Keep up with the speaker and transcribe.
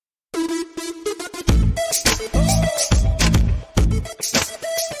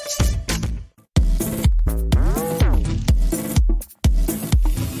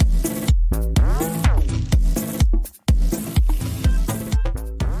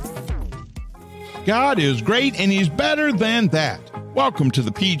God is great and He's better than that. Welcome to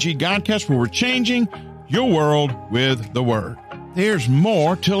the PG Godcast, where we're changing your world with the Word. There's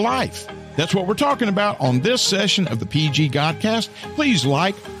more to life. That's what we're talking about on this session of the PG Godcast. Please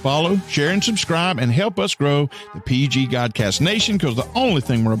like, follow, share, and subscribe, and help us grow the PG Godcast Nation, because the only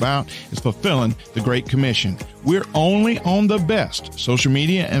thing we're about is fulfilling the Great Commission. We're only on the best social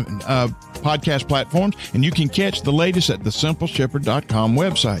media and podcast platforms, and you can catch the latest at thesimpleshepherd.com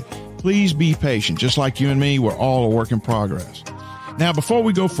website. Please be patient. Just like you and me, we're all a work in progress. Now, before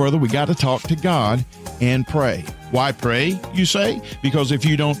we go further, we got to talk to God and pray. Why pray, you say? Because if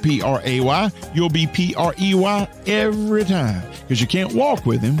you don't P-R-A-Y, you'll be P-R-E-Y every time, because you can't walk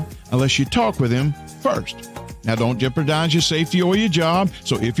with Him unless you talk with Him first. Now, don't jeopardize your safety or your job,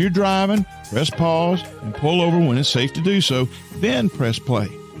 so if you're driving, press pause and pull over when it's safe to do so, then press play.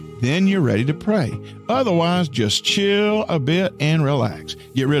 Then you're ready to pray. Otherwise, just chill a bit and relax.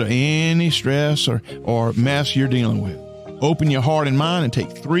 Get rid of any stress or mess you're dealing with. Open your heart and mind and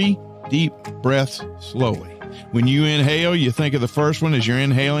take 3 deep breaths slowly. When you inhale, you think of the first one as you're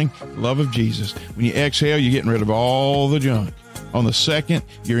inhaling the love of Jesus. When you exhale, you're getting rid of all the junk. On the second,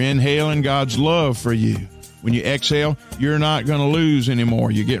 you're inhaling God's love for you. When you exhale, you're not going to lose anymore.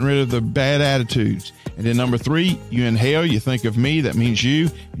 You're getting rid of the bad attitudes. And then number 3, you inhale, you think of me, that means you.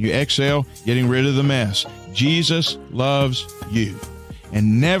 You exhale, getting rid of the mess. Jesus loves you.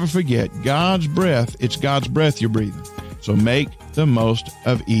 And never forget, God's breath, it's God's breath you're breathing. So make the most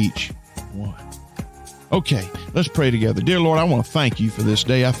of each one. Okay, let's pray together. Dear Lord, I want to thank you for this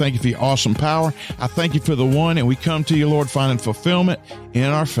day. I thank you for your awesome power. I thank you for the one, and we come to you, Lord, finding fulfillment in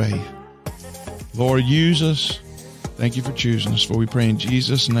our faith. Lord, use us. Thank you for choosing us, for we pray in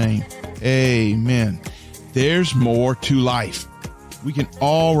Jesus' name. Amen. There's more to life. We can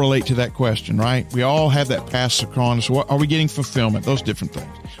all relate to that question, right? We all have that past across us. What are we getting fulfillment? Those different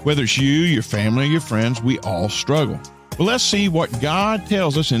things. Whether it's you, your family, or your friends, we all struggle. Well, let's see what God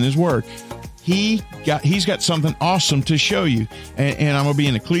tells us in His Word. He's got something awesome to show you. And I'm going to be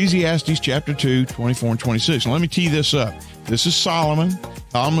in Ecclesiastes chapter 2, 24 and 26. Now, let me tee this up. This is Solomon.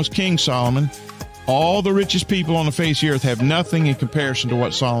 Solomon was King Solomon. All the richest people on the face of the earth have nothing in comparison to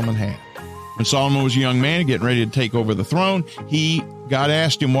what Solomon had. When Solomon was a young man getting ready to take over the throne, God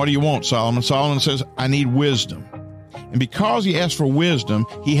asked him, "What do you want, Solomon?" Solomon says, "I need wisdom." And because he asked for wisdom,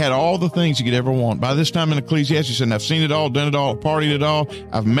 he had all the things he could ever want. By this time in Ecclesiastes, he said, "I've seen it all, done it all, partied it all.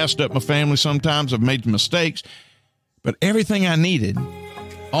 I've messed up my family sometimes. I've made mistakes. But everything I needed,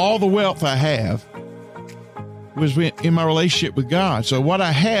 all the wealth I have, was in my relationship with God." So what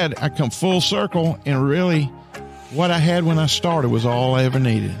I had, I come full circle, and really what I had when I started was all I ever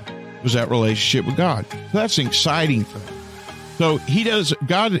needed, was that relationship with God. So that's an exciting thing. So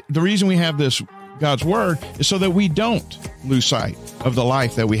the reason we have this God's Word is so that we don't lose sight of the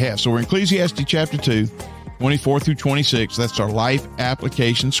life that we have. So we're in Ecclesiastes chapter 2, 24 through 26. That's our life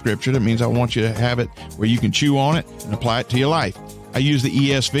application scripture. That means I want you to have it where you can chew on it and apply it to your life. I use the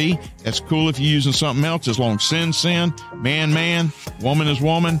ESV. That's cool if you're using something else, as long as sin, man, woman is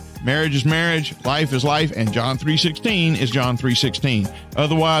woman, marriage is marriage, life is life, and John 3:16 is John 3:16.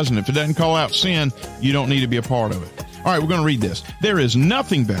 Otherwise, and if it doesn't call out sin, you don't need to be a part of it. All right, we're going to read this. "There is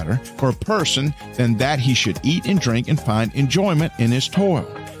nothing better for a person than that he should eat and drink and find enjoyment in his toil.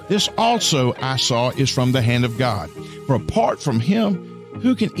 This also I saw is from the hand of God. For apart from Him,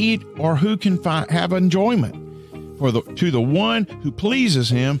 who can eat or who can have enjoyment? To the one who pleases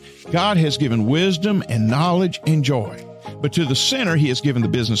Him, God has given wisdom and knowledge and joy. But to the sinner, He has given the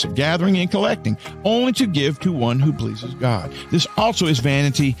business of gathering and collecting, only to give to one who pleases God. This also is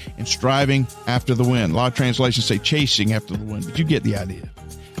vanity and striving after the wind." A lot of translations say chasing after the wind, but you get the idea.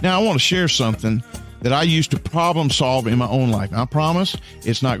 Now, I want to share something that I used to problem solve in my own life. Now, I promise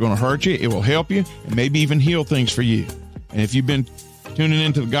it's not going to hurt you. It will help you and maybe even heal things for you. And if you've been tuning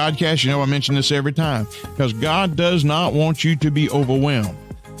into the Godcast, you know I mention this every time, because God does not want you to be overwhelmed.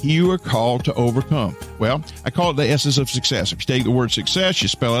 You are called to overcome. Well, I call it the S's of success. If you take the word success, you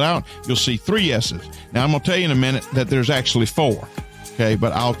spell it out, you'll see 3 S's. Now, I'm going to tell you in a minute that there's actually 4, okay?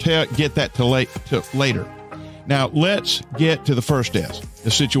 But I'll get that to later. Now, let's get to the first S,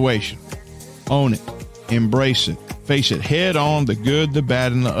 the situation. Own it. Embrace it. Face it head on, the good, the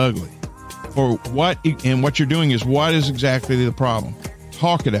bad, and the ugly. For what you're doing is what is exactly the problem.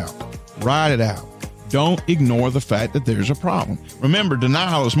 Talk it out. Write it out. Don't ignore the fact that there's a problem. Remember,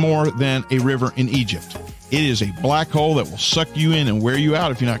 denial is more than a river in Egypt. It is a black hole that will suck you in and wear you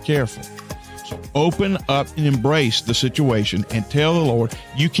out if you're not careful. So open up and embrace the situation and tell the Lord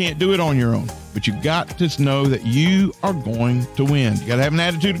you can't do it on your own, but you got to know that you are going to win. You got to have an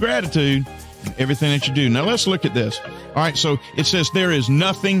attitude of gratitude in everything that you do. Now let's look at this. All right, so it says there is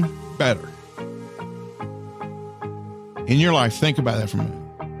nothing better. in your life, think about that for a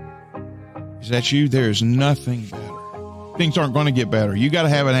minute. Is that you? There is nothing better. Things aren't going to get better. You got to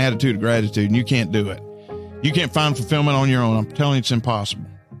have an attitude of gratitude, and you can't do it. You can't find fulfillment on your own. I'm telling you, it's impossible.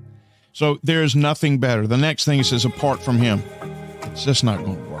 So there is nothing better. The next thing it says, apart from him, it's just not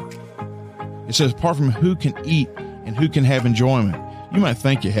going to work. It says, apart from him, who can eat and who can have enjoyment? You might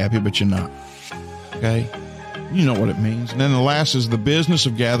think you're happy, but you're not. Okay? You know what it means. And then the last is the business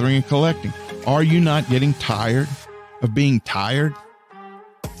of gathering and collecting. Are you not getting tired of being tired?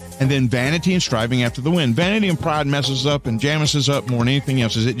 And then vanity and striving after the wind. Vanity and pride messes up and jams us up more than anything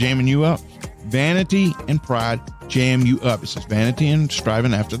else. Is it jamming you up? Vanity and pride jam you up. It says vanity and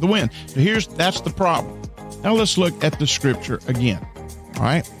striving after the wind. So that's the problem. Now let's look at the scripture again. All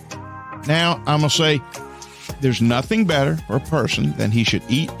right. Now I'm going to say there's nothing better for a person than he should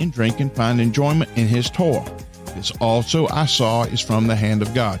eat and drink and find enjoyment in his toil. This also I saw is from the hand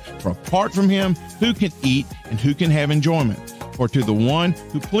of God. For apart from him, who can eat and who can have enjoyment? For to the one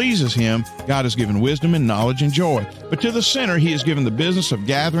who pleases him, God has given wisdom and knowledge and joy. But to the sinner, he has given the business of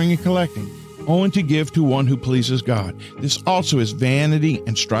gathering and collecting, only to give to one who pleases God. This also is vanity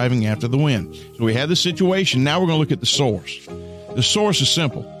and striving after the wind. So we have the situation. Now we're going to look at the source. The source is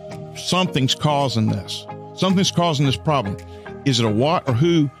simple. Something's causing this. Something's causing this problem. Is it a what or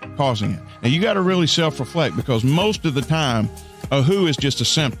who causing it? Now you got to really self-reflect, because most of the time a who is just a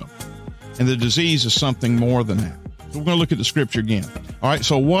symptom and the disease is something more than that. So we're going to look at the scripture again. All right.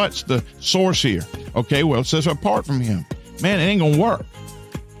 So what's the source here? Okay. Well, it says apart from him. Man, it ain't going to work.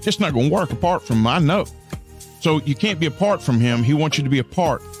 It's not going to work apart from him. I know. So you can't be apart from him. He wants you to be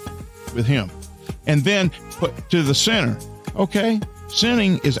apart with him. And then put to the sinner. Okay.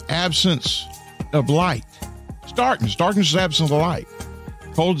 Sinning is absence of light. It's darkness. Darkness is absence of light.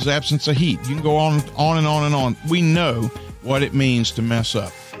 Cold is absence of heat. You can go on and on and on. We know what it means to mess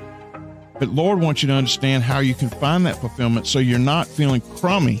up. But Lord wants you to understand how you can find that fulfillment so you're not feeling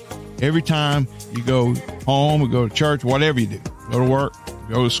crummy every time you go home or go to church, whatever you do. Go to work,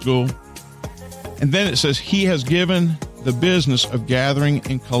 go to school. And then it says he has given the business of gathering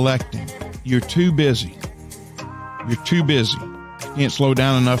and collecting. You're too busy. You're too busy. You can't slow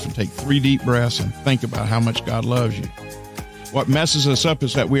down enough and take 3 deep breaths and think about how much God loves you. What messes us up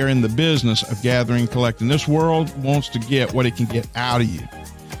is that we are in the business of gathering and collecting. This world wants to get what it can get out of you.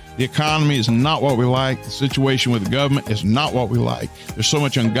 The economy is not what we like. The situation with the government is not what we like. There's so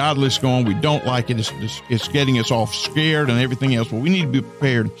much ungodliness going on. We don't like it. It's getting us all scared and everything else. But we need to be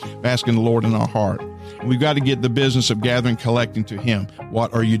prepared by asking the Lord in our heart. And we've got to get the business of gathering, collecting to him.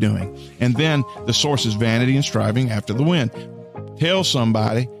 What are you doing? And then the source is vanity and striving after the wind. Tell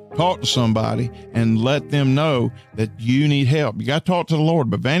somebody, talk to somebody, and let them know that you need help. You got to talk to the Lord,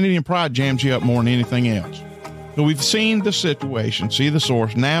 but vanity and pride jams you up more than anything else. So we've seen the situation, see the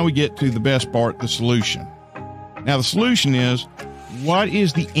source. Now we get to the best part, the solution. Now the solution is, what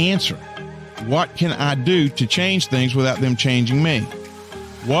is the answer? What can I do to change things without them changing me?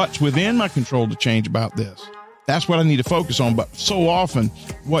 What's within my control to change about this? That's what I need to focus on. But so often,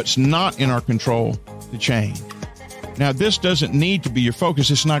 what's not in our control to change. Now, this doesn't need to be your focus.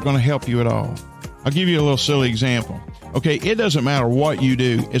 It's not going to help you at all. I'll give you a little silly example. Okay, it doesn't matter what you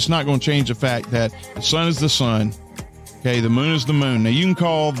do. It's not going to change the fact that the sun is the sun. Okay, the moon is the moon. Now, you can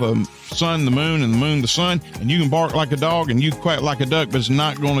call the sun the moon and the moon the sun, and you can bark like a dog and you quack like a duck, but it's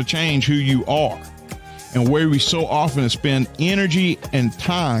not going to change who you are. And where we so often spend energy and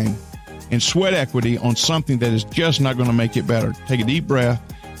time and sweat equity on something that is just not going to make it better. Take a deep breath,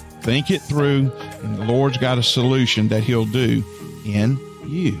 think it through, and the Lord's got a solution that he'll do in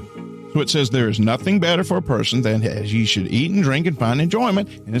you. So it says there is nothing better for a person than as ye should eat and drink and find enjoyment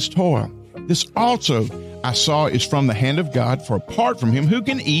in his toil. This also I saw is from the hand of God, for apart from him, who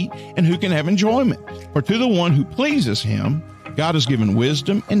can eat and who can have enjoyment? For to the one who pleases him, God has given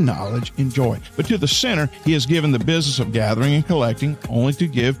wisdom and knowledge and joy. But to the sinner, he has given the business of gathering and collecting, only to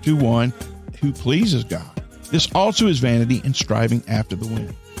give to one who pleases God. This also is vanity and striving after the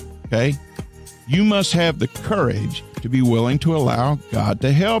wind. Okay? You must have the courage to be willing to allow God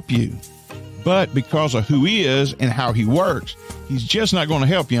to help you. But because of who he is and how he works, he's just not going to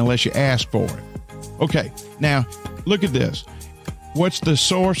help you unless you ask for it. Okay, now look at this. What's the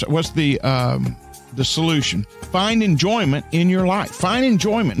source? What's the solution? Find enjoyment in your life. Find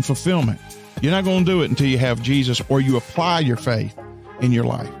enjoyment and fulfillment. You're not going to do it until you have Jesus or you apply your faith in your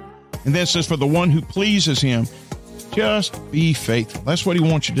life. And then it says, for the one who pleases him, just be faithful. That's what he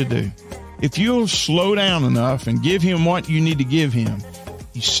wants you to do. If you'll slow down enough and give him what you need to give him,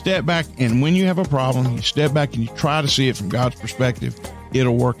 you step back, and when you have a problem, you step back and you try to see it from God's perspective,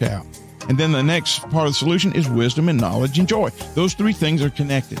 it'll work out. And then the next part of the solution is wisdom and knowledge and joy. Those 3 things are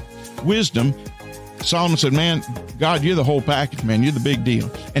connected. Wisdom Solomon said, man, God, you're the whole package, man. You're the big deal.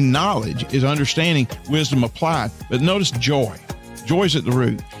 And knowledge is understanding, wisdom applied. But notice joy. Joy is at the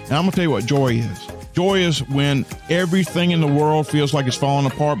root. And I'm going to tell you what joy is. Joy is when everything in the world feels like it's falling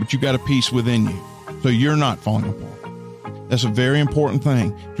apart, but you got a peace within you. So you're not falling apart. That's a very important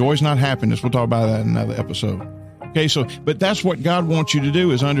thing. Joy is not happiness. We'll talk about that in another episode. Okay, but that's what God wants you to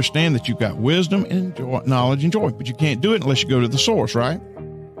do, is understand that you've got wisdom and joy, knowledge and joy, but you can't do it unless you go to the source, right?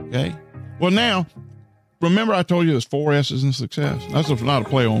 Okay. Well, now, remember I told you there's 4 S's in success. That's not a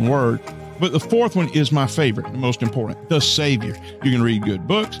play on word, but the 4th one is my favorite, the most important, the Savior. You can read good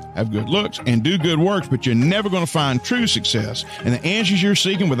books, have good looks, and do good works, but you're never going to find true success and the answers you're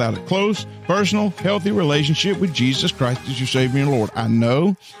seeking without a close, personal, healthy relationship with Jesus Christ as your Savior and Lord. I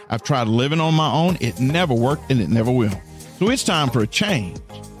know. I've tried living on my own. It never worked, and it never will. So it's time for a change,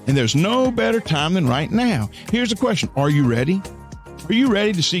 and there's no better time than right now. Here's the question. Are you ready? Are you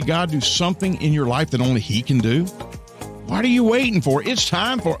ready to see God do something in your life that only He can do? What are you waiting for? It's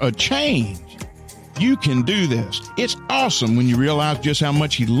time for a change. You can do this. It's awesome when you realize just how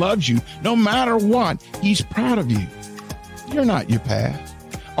much He loves you. No matter what, He's proud of you. You're not your past.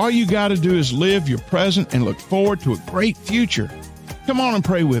 All you got to do is live your present and look forward to a great future. Come on and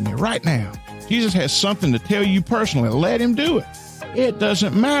pray with me right now. Jesus has something to tell you personally. Let Him do it. It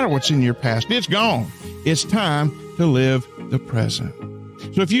doesn't matter what's in your past. It's gone. It's time to live the present.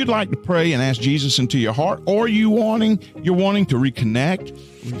 So if you'd like to pray and ask Jesus into your heart, or you're wanting to reconnect,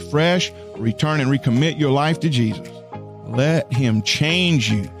 refresh, return, and recommit your life to Jesus, let Him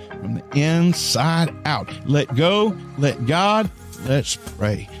change you from the inside out. Let go, let God, let's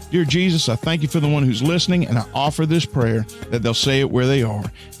pray. Dear Jesus, I thank You for the one who's listening, and I offer this prayer that they'll say it where they are.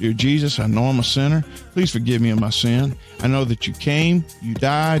 Dear Jesus, I know I'm a sinner. Please forgive me of my sin. I know that You came, You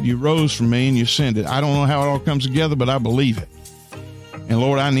died, You rose for me, and You ascended. I don't know how it all comes together, but I believe it. And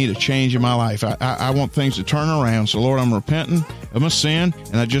Lord, I need a change in my life. I want things to turn around. So Lord, I'm repenting of my sin,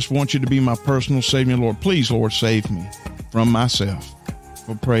 and I just want You to be my personal Savior. Lord, please, Lord, save me from myself.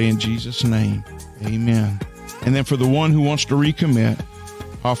 We'll pray in Jesus' name. Amen. And then for the one who wants to recommit,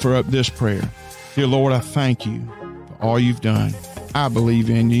 offer up this prayer. Dear Lord, I thank You for all You've done. I believe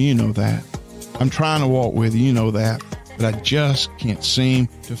in You. You know that. I'm trying to walk with You. You know that. But I just can't seem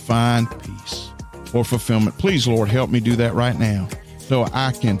to find peace or fulfillment. Please, Lord, help me do that right now, so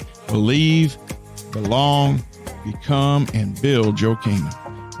I can believe, belong, become, and build Your kingdom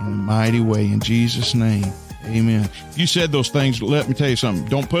in a mighty way. In Jesus' name, amen. If you said those things, let me tell you something.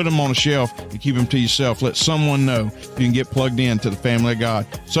 Don't put them on a shelf and keep them to yourself. Let someone know you can get plugged in to the family of God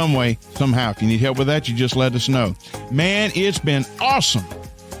some way, somehow. If you need help with that, you just let us know. Man, it's been awesome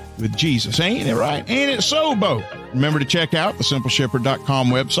with Jesus. Ain't it right? Ain't it so, Bo? Remember to check out the simpleshepherd.com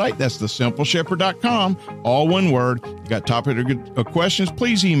website. That's the simpleshepherd.com, all one word. You got topic or questions,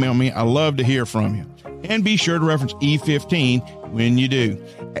 please email me. I love to hear from you. And be sure to reference E15 when you do.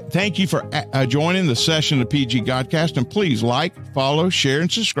 Thank you for joining the session of PG Godcast. And please like, follow, share,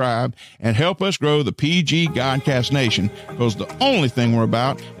 and subscribe, and help us grow the PG Godcast nation, because the only thing we're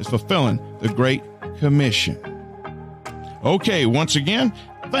about is fulfilling the Great Commission. Okay, once again,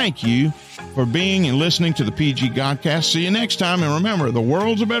 thank you for being and listening to the PG Godcast. See you next time. And remember, the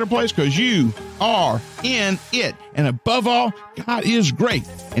world's a better place because you are in it. And above all, God is great,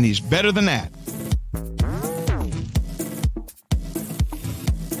 and He's better than that.